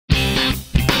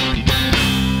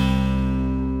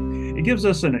it gives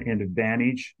us an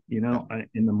advantage, Yeah.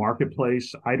 in the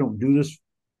marketplace. I don't do this.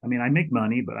 I mean, I make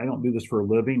money, but I don't do this for a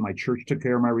living. My church took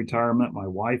care of my retirement. My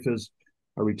wife is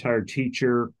a retired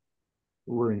teacher.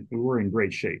 We're in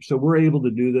great shape. So we're able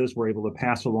to do this. We're able to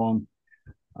pass along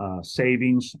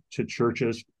savings to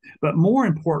churches, but more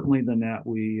importantly than that,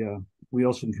 we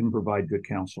also can provide good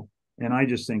counsel. And I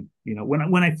just think,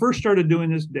 when I first started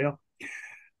doing this, Dale,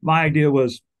 my idea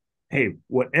was, hey,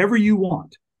 whatever you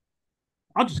want,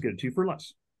 I'll just get it to you for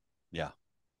less. Yeah. I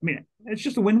mean, it's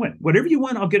just a win-win. Whatever you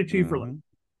want, I'll get it to you for less.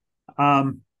 Hmm.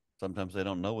 Um, Sometimes they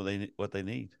don't know what they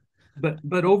need.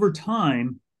 but over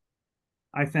time,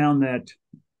 I found that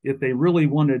if they really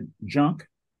wanted junk,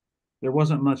 there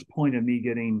wasn't much point in me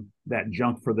getting that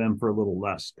junk for them for a little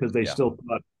less because they Yeah. still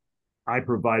thought I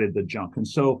provided the junk. And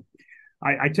so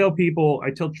I tell people,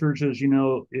 I tell churches,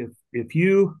 if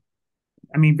you,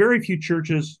 I mean, very few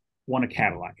churches want a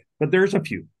Cadillac, but there's a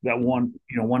few that Hmm. want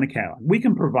a Cadillac. We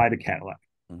can provide a Cadillac.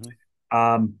 Hmm.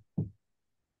 Um,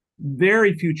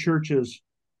 Very few churches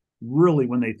really,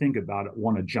 when they think about it,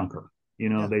 want a junker.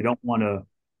 Yeah. They don't want to.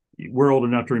 We're old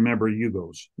enough to remember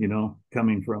Yugos,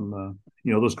 coming from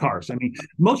those cars. I mean,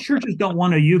 most churches don't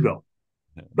want a Yugo,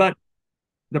 but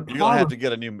the You're gonna have problem to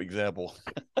get a new example.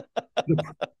 the,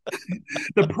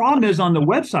 the problem is on the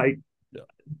website. Yeah.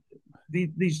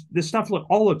 This stuff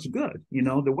looks good.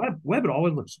 The web it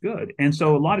always looks good, and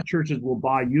so Yeah. a lot of churches will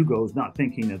buy Yugos not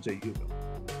thinking it's a Yugo.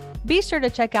 Be sure to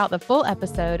check out the full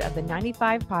episode of the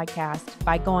 95 podcast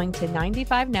by going to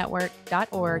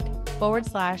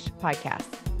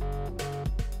 95network.org/podcast.